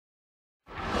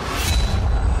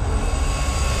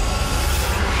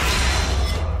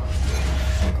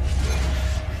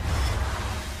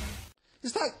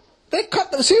It's like, they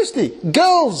cut them, seriously.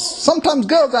 Girls, sometimes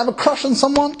girls have a crush on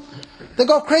someone, they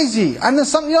go crazy. And then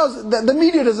something else, the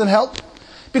media doesn't help.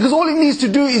 Because all it needs to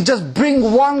do is just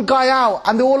bring one guy out,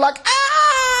 and they're all like,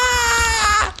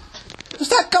 ah! It's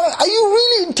like, are you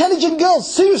really intelligent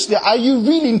girls? Seriously, are you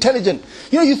really intelligent?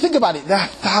 You know, you think about it, there are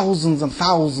thousands and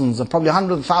thousands, and probably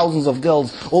hundreds of thousands of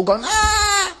girls all going,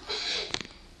 ah!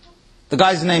 The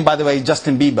guy's name, by the way, is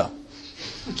Justin Bieber.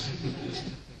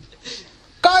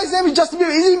 Guy's name is Justin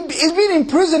Bieber. He's been in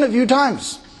prison a few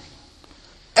times.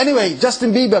 Anyway,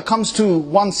 Justin Bieber comes to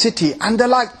one city, and they're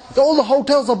like, all the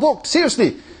hotels are booked.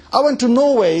 Seriously. I went to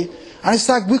Norway, and it's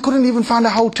like, we couldn't even find a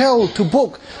hotel to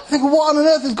book. I think, what on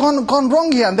earth has gone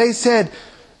wrong here? And they said,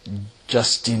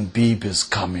 Justin Bieber's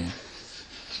coming.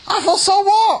 I thought, so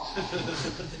what?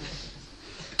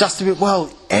 Justin Bieber,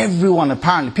 well, everyone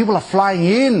apparently, people are flying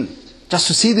in just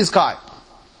to see this guy.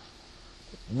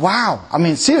 Wow. I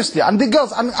mean, seriously. And the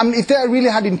girls, I mean, if they really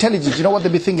had intelligence, you know what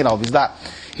they'd be thinking of? Is that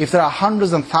if there are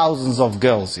hundreds and thousands of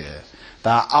girls here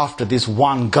that are after this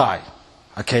one guy,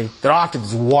 okay? They're after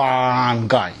this one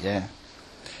guy, yeah?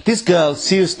 This girl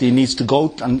seriously needs to go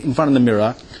in front of the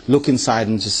mirror, look inside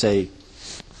and just say,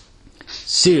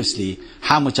 seriously,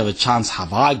 how much of a chance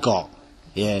have I got,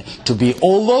 yeah, to be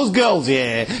all those girls,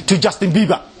 yeah, to Justin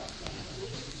Bieber?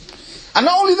 And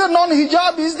not only the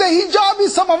non-hijabis, the hijabis,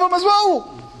 some of them as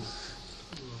well.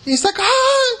 He's like,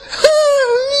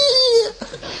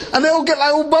 and they all get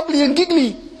like all bubbly and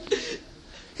giggly.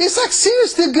 It's like,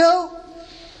 seriously, girl,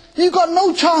 you got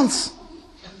no chance.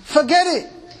 Forget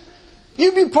it.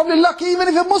 You'd be probably lucky even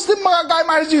if a Muslim guy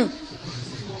marries you.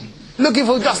 Looking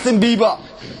for Justin Bieber.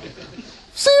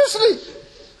 Seriously.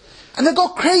 And they go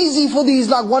crazy for these,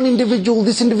 like one individual,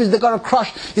 this individual, they got a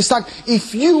crush. It's like,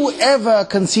 if you ever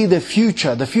can see the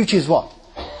future is what?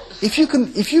 If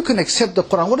you can accept the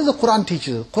Quran, what does the Quran teach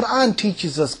us? The Quran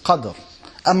teaches us qadr,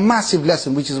 a massive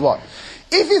lesson, which is what?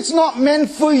 If it's not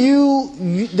meant for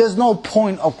you, there's no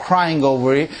point of crying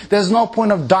over it. There's no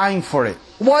point of dying for it.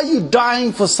 Why are you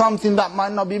dying for something that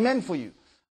might not be meant for you?